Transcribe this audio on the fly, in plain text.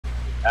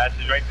Ash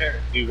is right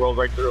there. He rolled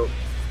right through.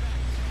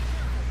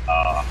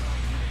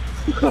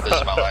 This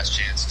is my last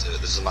chance to.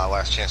 This is my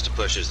last chance to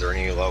push. Is there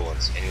any low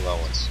ones? Any low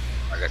ones?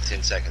 I got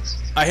 10 seconds.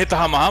 I hit the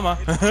Hama.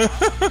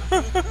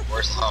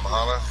 Where's the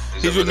Hama?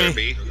 He's with me.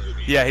 B?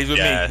 Yeah, he's with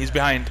me. He's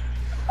behind.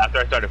 After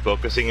I started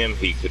focusing him,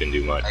 he couldn't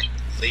do much.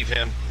 Leave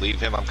him. Leave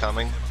him. I'm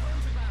coming.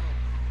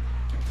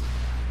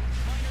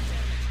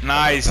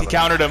 Nice. He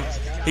countered him.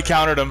 He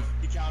countered him.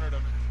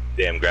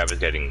 Damn, Grav is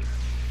getting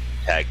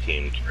tag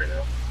teamed right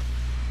now.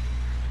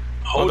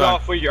 Hold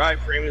off with your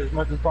iframe as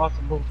much as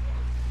possible.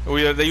 You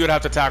would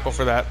have to tackle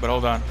for that, but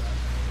hold on.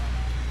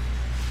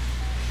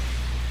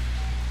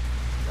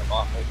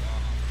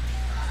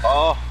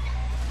 Oh,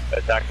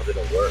 that tackle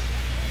didn't work.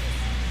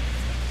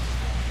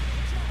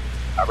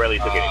 I barely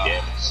took any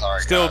damage.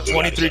 Sorry. Still guys.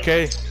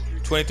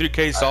 23k.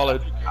 23k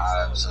solid.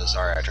 I'm so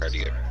sorry. I tried to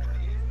get.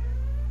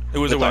 It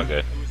was a It's all win.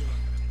 good.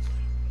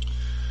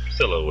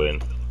 Still a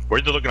win.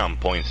 We're just looking on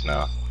points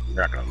now.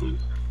 We're not gonna lose.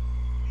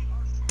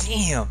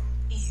 Damn.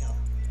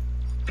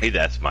 He's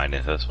S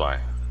minus. That's why.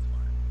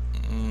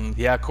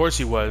 Yeah, of course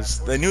he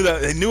was. They knew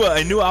that.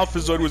 I knew Alpha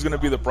Zoid was gonna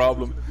be the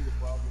problem.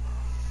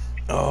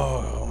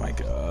 Oh my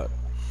god.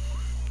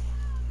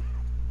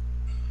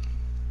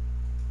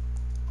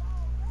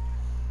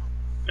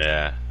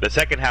 Yeah. The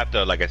second half,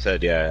 though, like I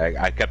said, yeah,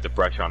 I kept the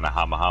pressure on the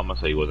Hama,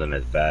 so he wasn't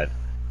as bad.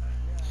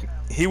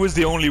 He was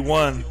the only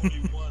one.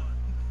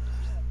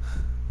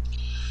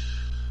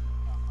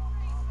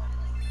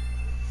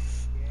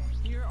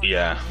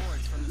 Yeah.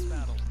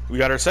 We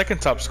got our second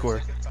top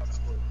score.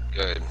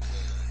 Good.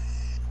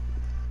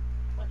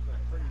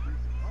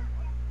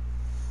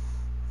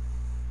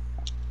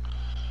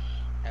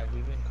 Have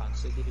we been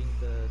constantly getting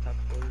the top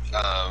scores?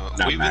 Not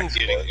We've been max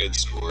getting score. good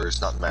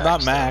scores, not max.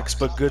 Not max,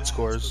 but good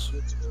scores.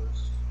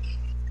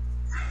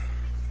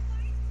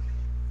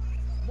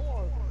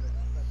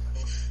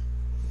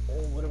 Oh,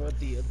 what about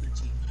the other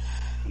team?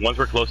 Once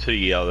we're close to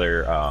the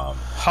other,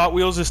 Hot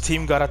Wheels'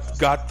 team got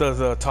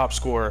the top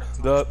score,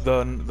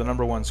 the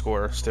number one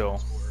score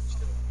still.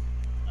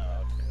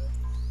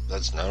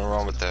 There's nothing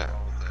wrong with that.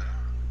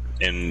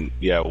 and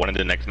yeah, one of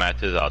the next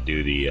matches, I'll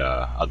do the,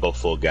 I'll go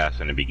full gas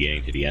from the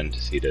beginning to the end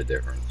to see the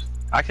difference.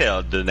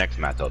 Actually, the next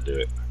match I'll do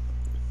it.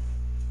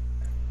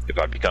 If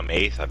I become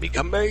ace, I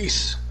become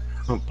ace.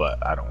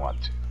 But I don't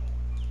want to.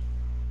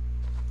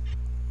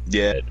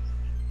 Yeah.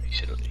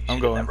 I'm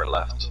going. Never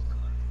left.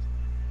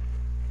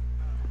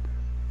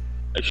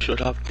 I should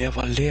have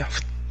never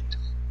left.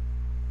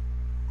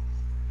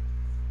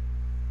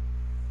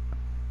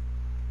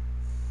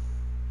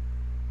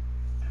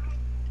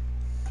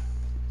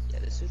 Yeah,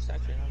 the suit's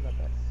actually not that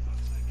bad.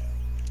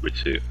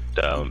 Which suit?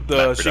 The The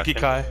mass production?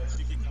 Shikikai.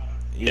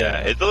 Yeah,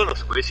 it's a little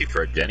squishy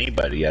for a Jenny,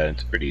 but yeah,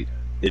 it's pretty.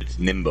 It's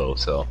nimble,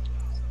 so.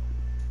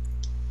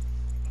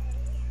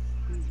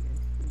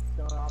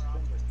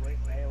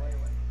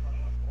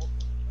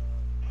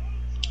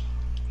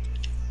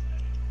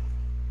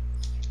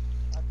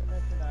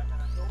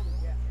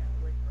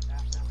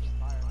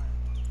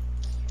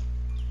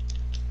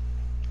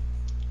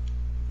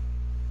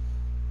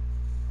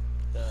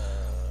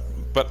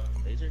 But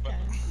Laser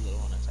cannon, the little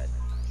one inside.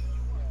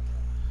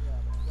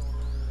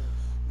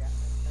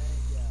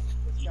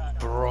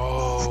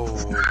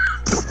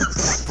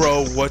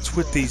 Bro, what's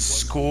with these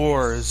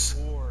scores?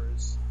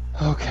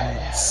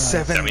 Okay.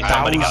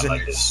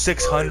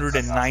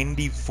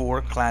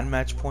 7,694 clan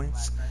match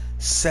points.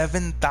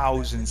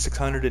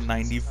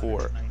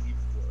 7,694.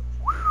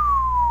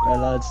 Right,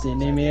 lads, do you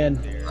need me in?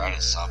 That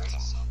is something.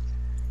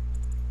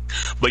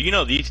 But you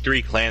know, these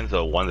three clans,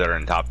 the ones that are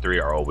in top three,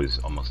 are always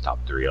almost top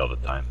three all the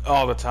time.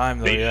 All the time,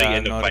 though. They Yeah, I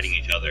end up noticed. fighting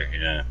each other,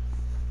 yeah.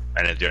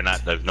 And if they're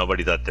not, if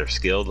nobody's that they're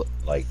skilled,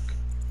 like,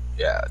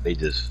 yeah, they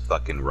just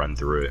fucking run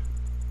through it.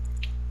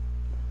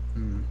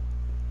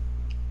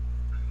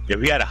 If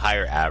we had a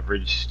higher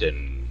average,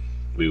 then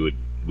we would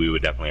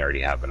definitely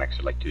already have an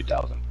extra like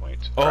 2,000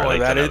 points. Or, Oh, like,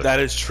 that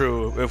is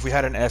true. If we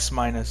had an S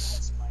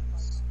minus.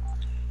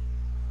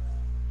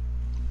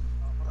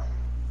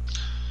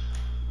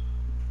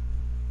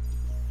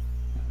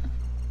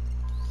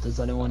 Does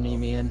anyone need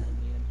me in?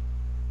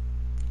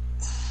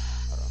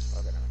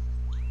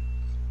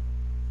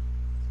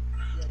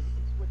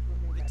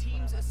 The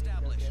team's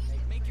established.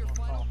 Make your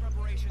final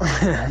preparations.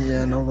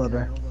 Yeah, no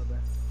bother.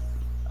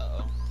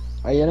 Uh-oh.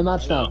 Are you in a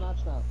match now?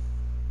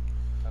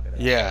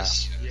 Yeah.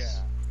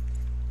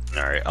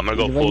 Alright, I'm gonna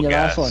go Did you win full your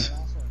gas. last one?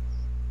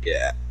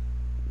 Yeah.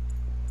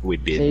 We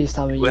did. Please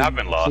tell me We you.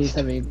 haven't lost.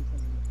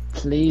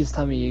 Please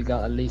tell me you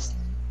got at least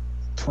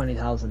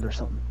 20,000 or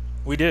something.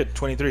 We did.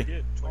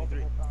 23.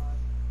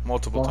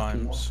 Multiple Lucky.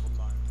 times.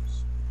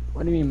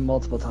 What do you mean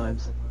multiple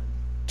times?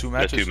 Two The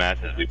matches. two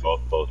matches, we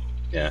both,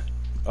 yeah.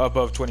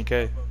 Above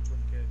 20k.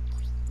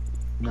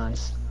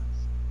 Nice.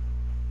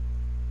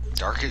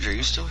 Darkage, are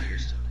you still here?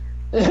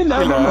 Never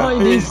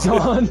mind, he's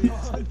gone.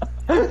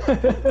 I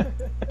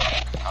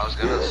was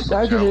gonna.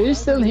 Darkage, are you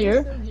still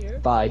here?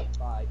 Bye.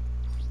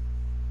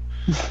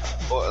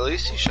 Well, at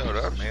least he showed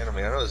up, man. I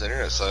mean, I know his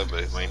internet sucked,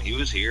 but I mean, he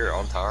was here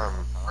on time,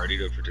 ready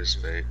to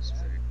participate.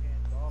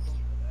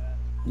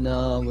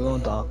 No, we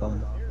won't talk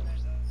him.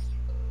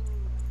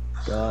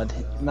 God,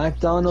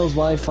 McDonald's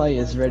Wi-Fi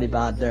is really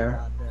bad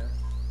there.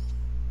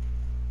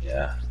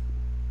 Yeah.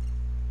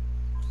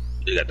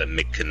 You got the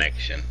MIG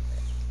connection.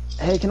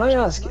 Hey, can I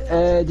ask,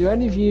 do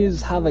any of you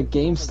have a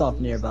GameStop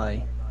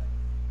nearby?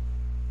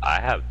 I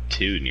have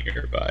 2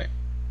 nearby.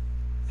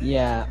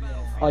 Yeah.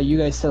 Oh, you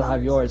guys still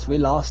have yours. We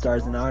lost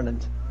ours in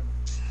Ireland.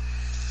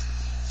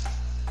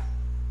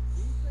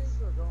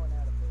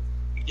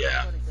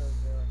 Yeah.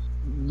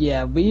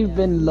 Yeah, we've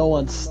been low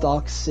on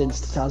stock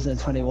since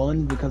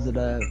 2021 because of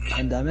the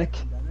pandemic.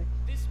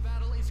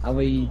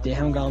 And they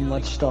haven't got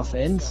much stuff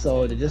in,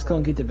 so they just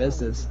couldn't keep the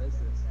business.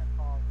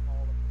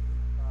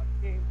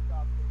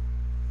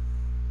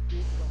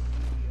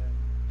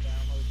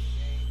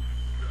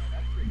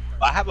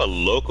 I have a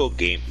local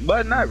game,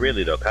 but not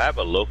really though. 'Cause I have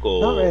a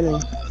local Not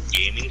really.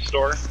 Gaming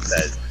store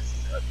that's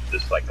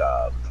just like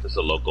just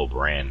a local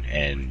brand,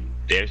 and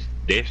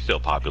they're still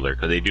popular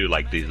because they do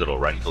like these little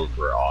rentals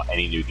for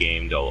any new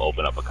game. They'll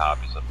open up a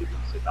copy so people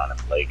can sit down and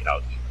play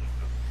couch.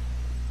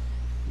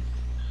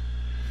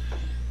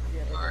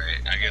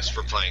 Alright, I guess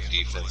we're playing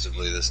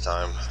defensively this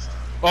time.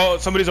 Oh,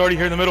 somebody's already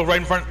here in the middle, right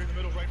in front.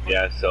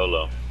 Yeah,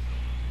 solo.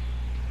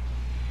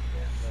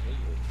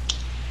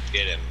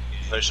 Get him.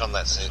 Push on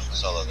that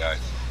solo guy.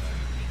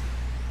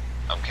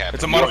 I'm capping.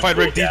 It's a modified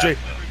rig Yeah. DJ.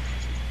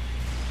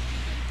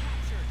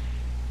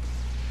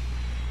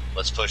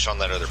 Let's push on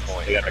that other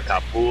point. They got the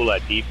Kapul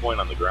at D point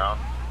on the ground.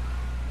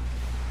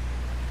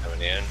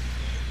 Coming in.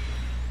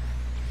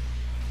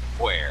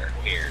 Where?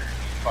 Here.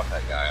 Fuck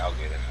that guy. I'll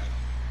get him.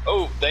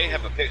 Oh, they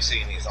have a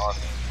Pixie and he's on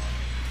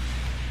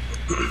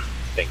me.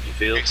 Thank you,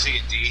 Phil. Pixie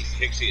at D.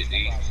 Pixie at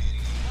D.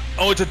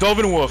 Oh, it's a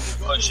Dovin Wolf.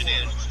 Pushing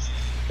in.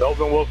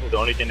 Dolphin Wolf is the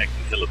only thing that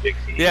can kill a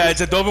Pixie. Yeah,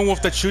 it's a Dovin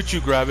Wolf that shoots you,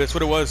 Grab. That's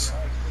what it was.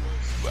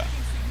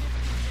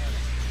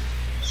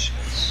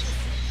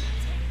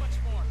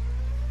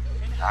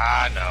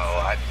 Ah, no.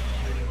 I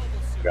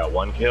Got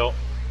 1 kill.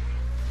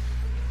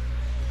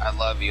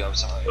 love you. I'm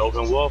sorry.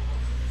 Dolphin Wolf.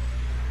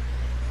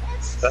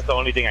 That's the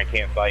only thing I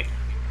can't fight.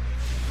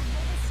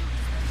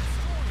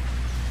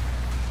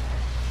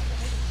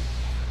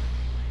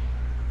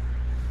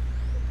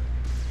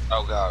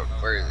 Oh, God.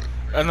 Where is he?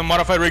 And the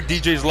modified rig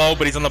DJ's low,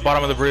 but he's on the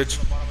bottom of the bridge.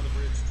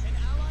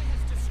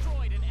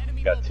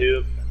 Got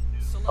 2.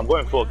 I'm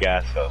going full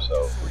gas though,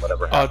 so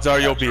whatever happens. Odds are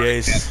you'll be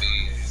ace.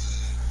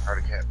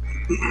 Hard to cat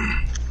B.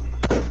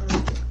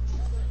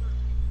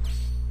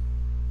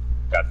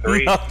 Got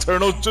 3.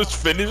 Nocturnal just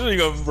finishing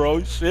him,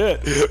 bro.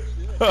 Shit. The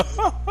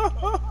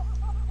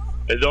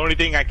only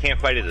thing I can't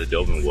fight is a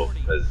Dolphin Wolf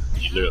because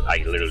I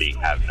literally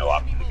have no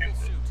option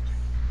against it.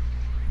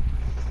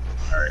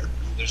 Alright.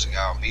 There's a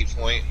guy on B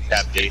point.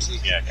 Cap D.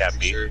 Yeah, Cap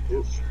D. Sure.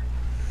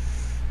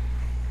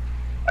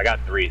 I got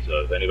 3,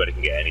 so if anybody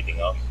can get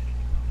anything else.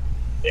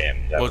 Damn.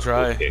 that We'll was a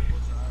cool try. kick.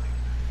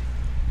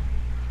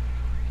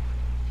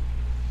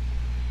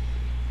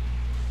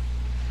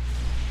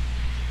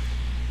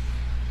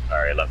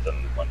 Alright, left them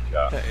 1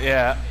 shot.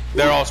 Yeah,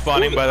 they're all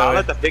spawning, by the I'll way.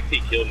 let the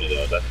Pixie kill me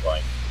though, that's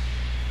fine.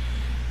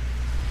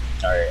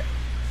 Alright.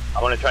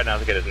 I want to try not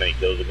to get as many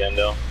kills again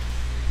though.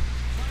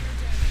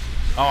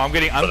 Oh, I'm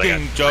getting But I got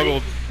 3.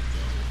 juggled.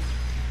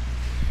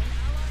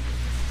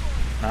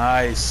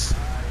 Nice.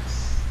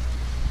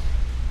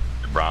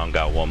 Brown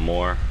got 1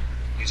 more.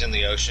 He's in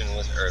the ocean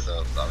with, or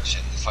the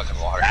ocean, the fucking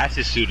water.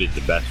 Ash's suit is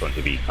the best one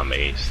to become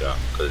ace though,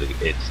 because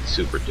it's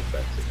super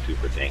defensive,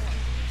 super tank.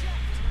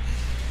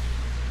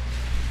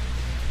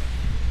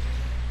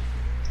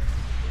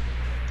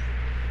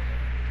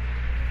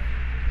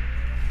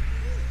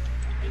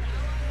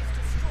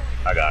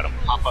 I got him.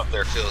 Hop up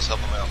there, Phils, help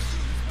him out.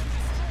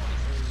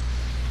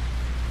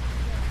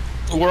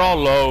 We're all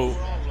low.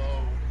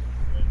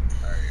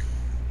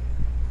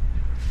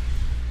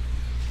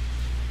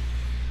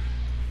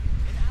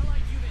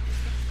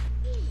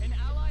 An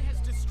ally has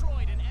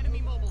destroyed an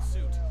enemy mobile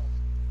suit.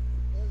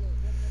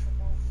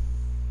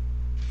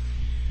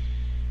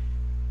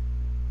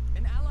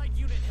 An allied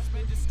unit has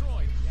been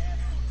destroyed.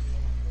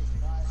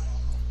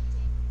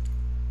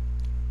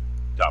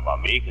 Talking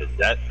about me, because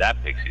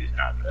that Pixie's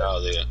not good.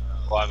 Oh,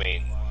 well, I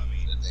mean,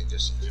 they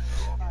just.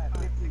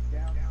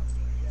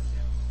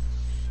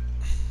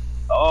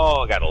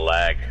 Oh, I got a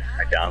lag.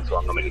 I down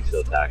swung him and he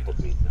still tackled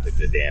me to take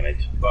the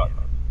damage. But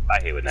I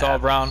hate when that It's all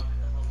happens. brown.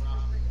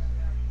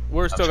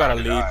 We're still got a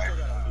lead. Yeah,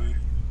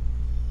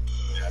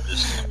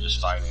 I'm just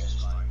fighting.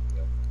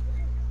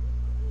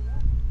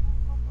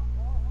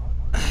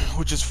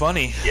 Which is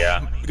funny.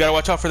 Yeah. You gotta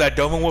watch out for that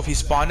Dovin Wolf. He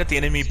spawned at the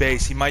enemy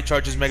base. He might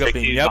charge his mega beam.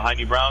 Pixie's Yep. behind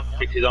you, Brown.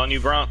 Pixie's on you,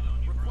 Brown.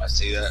 I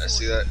see that. I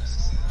see that.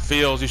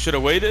 Feels. You should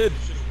have waited.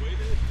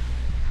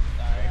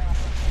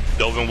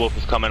 Dovin Wolf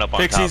is coming up on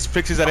Pixie's top.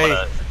 Pixie's at I'm A.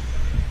 gonna-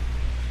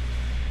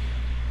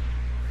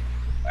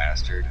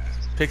 Bastard.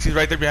 Pixie's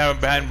right there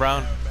behind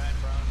Brown.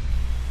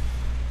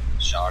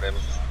 Shot him.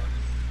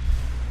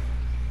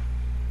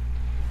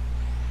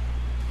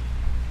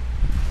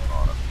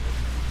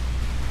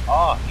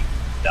 Oh, he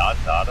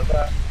dodged out of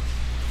that?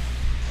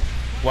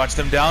 Watch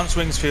them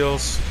downswings,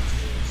 Feels.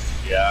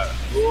 Yeah.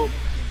 Ooh.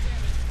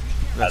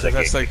 That's How'd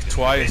that like get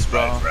twice,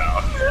 bro.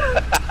 Brown.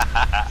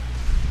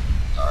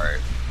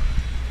 Alright.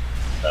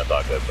 That's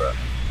all good, bro.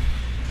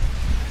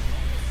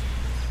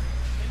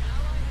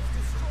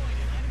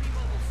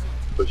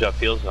 Push up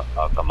heels,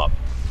 I'll come up.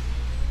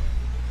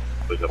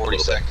 Push up 40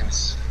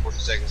 seconds. 40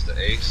 seconds to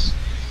ace.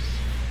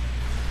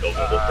 Go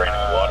drain in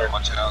the water.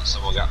 Watch out,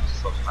 someone got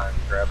stuff behind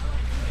the grab.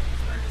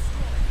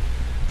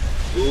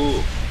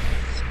 Ooh.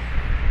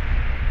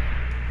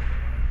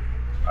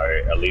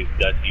 Alright, at least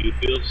that's you,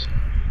 Fields.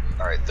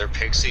 Alright, their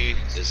pixie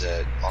is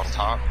on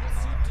top.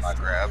 I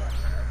grab.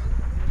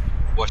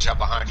 Watch out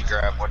behind you,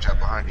 grab. Watch out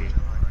behind you.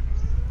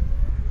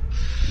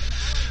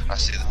 I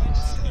see them.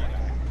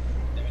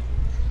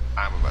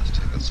 I'm about to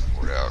take that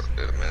support out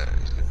in a minute.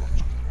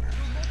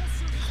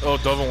 Oh,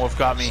 Dovin Wolf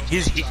got me.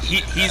 He's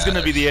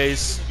gonna be the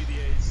ace.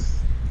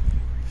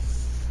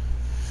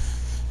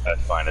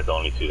 That's fine, it's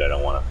only two that I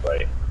don't want to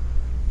fight.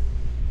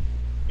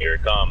 Here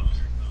it comes.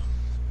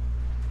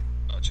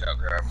 Watch out,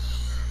 grab.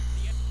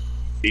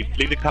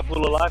 Leave the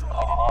couple alive?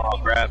 Oh,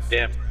 grab,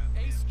 damn.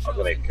 I'm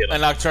gonna kill him.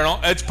 And Nocturnal.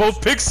 It's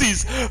both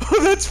pixies. Oh,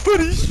 that's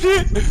funny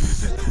shit.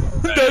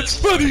 That's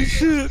funny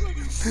shit.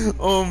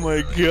 Oh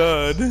my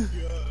god.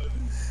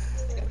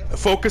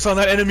 Focus on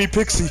that enemy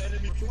pixie.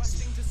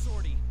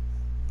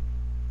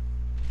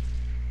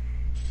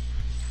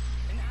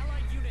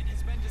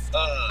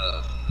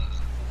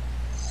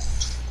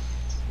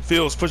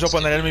 Fields, push up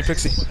on that enemy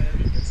pixie.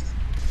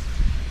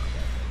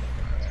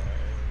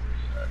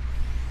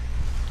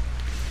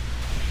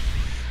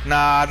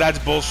 Nah, that's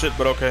bullshit,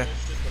 but okay.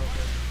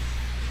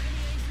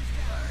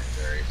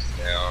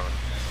 Down.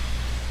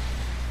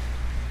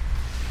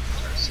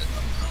 Start sitting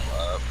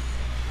up.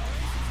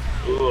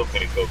 Ooh,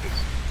 okay, focus.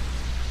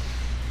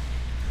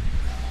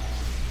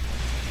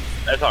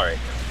 That's alright.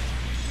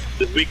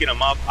 Just weaken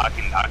him up, I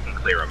can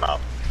clear him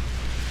out.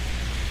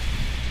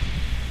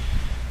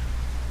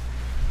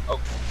 Oh,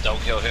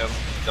 don't kill him.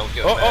 Don't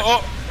kill him.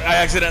 Oh, I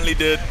accidentally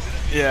did.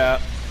 Yeah.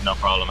 No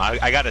problem.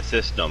 I got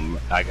assist them.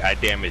 I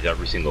damaged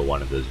every single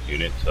one of those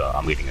units, so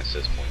I'm getting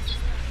assist points.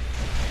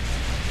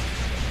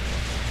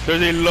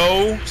 There's a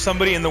low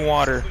somebody in the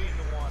water.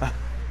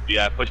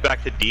 Yeah, push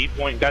back to D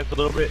point guys a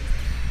little bit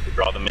to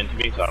draw them into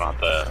me so I don't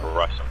have to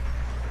rush them.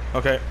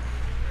 Okay.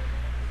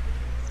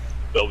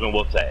 Dovin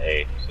Wolf's at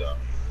A, so.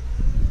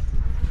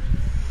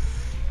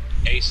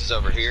 Ace is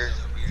over here.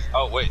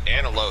 Oh wait,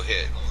 and a low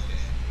hit.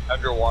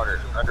 Underwater.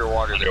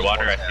 Underwater,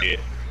 I see it.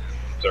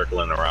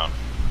 Circling around.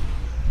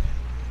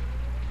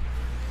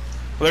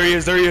 There he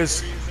is, there he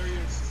is.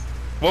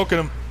 Woken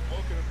him.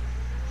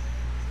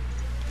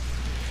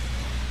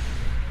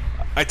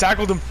 I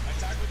tackled him.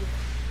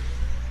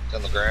 It's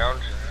on the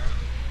ground.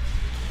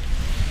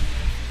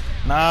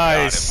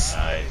 Nice.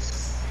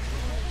 Nice.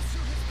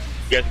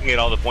 You guys can get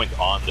all the points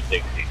on the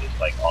pixie, just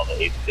like all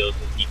the ace kills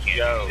that he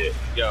can't hit.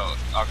 Yo,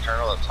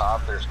 Nocturnal up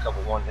top, there's a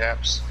couple one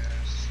taps.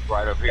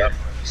 Right up here. Yep.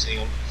 You see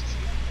him?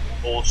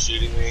 Bull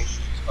shooting me. He's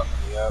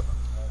fucking me up.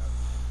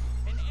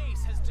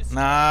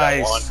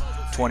 Nice.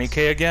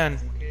 20k again.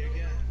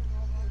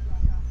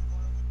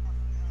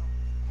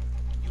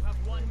 You have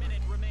 1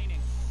 minute remaining.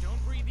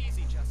 Don't breathe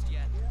easy just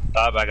yet.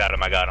 I got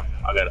him. I got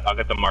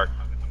the mark.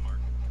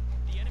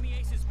 The enemy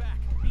ace is back.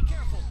 Be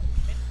careful.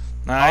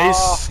 Nice.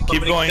 Oh, keep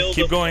somebody going, killed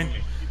keep him. going.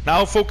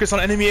 Now focus on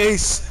enemy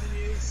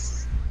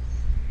ace.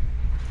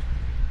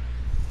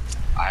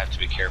 I have to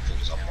be careful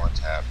because I'm one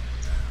tap.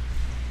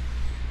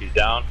 He's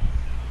down.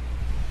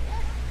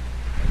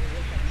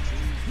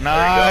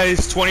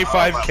 Nice.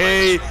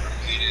 25k.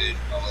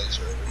 My legs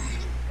are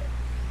overheated.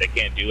 They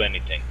can't do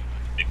anything.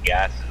 The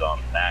gas is on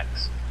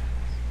max.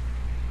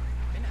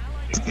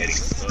 They're getting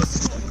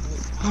cooked.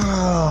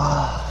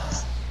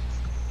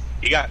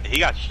 He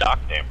got shock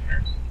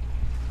dampeners.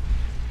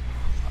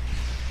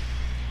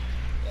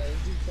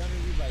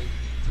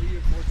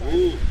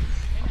 Ooh,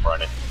 I'm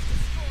running.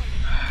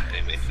 I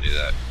didn't mean to do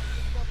that.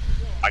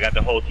 I got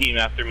the whole team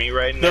after me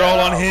right now. They're all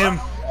on him.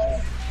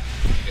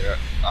 Yeah.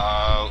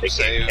 They can't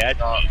Save catch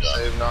knock, me, though.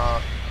 save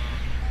knock.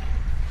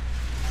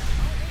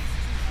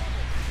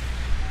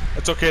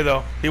 It's okay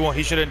though.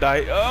 He shouldn't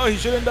die. Oh, he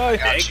shouldn't die.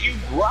 Thank you,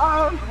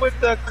 Ground, with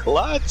the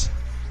clutch.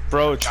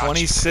 Bro, Like a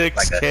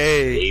 26k.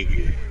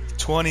 savior.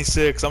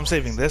 26. I'm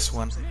saving this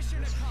one.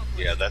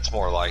 Yeah, that's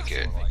more like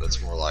it.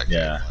 That's more like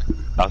Yeah.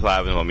 That's why I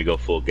haven't let me go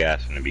full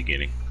gas from the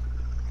beginning.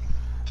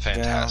 it.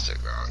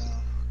 Fantastic, bro.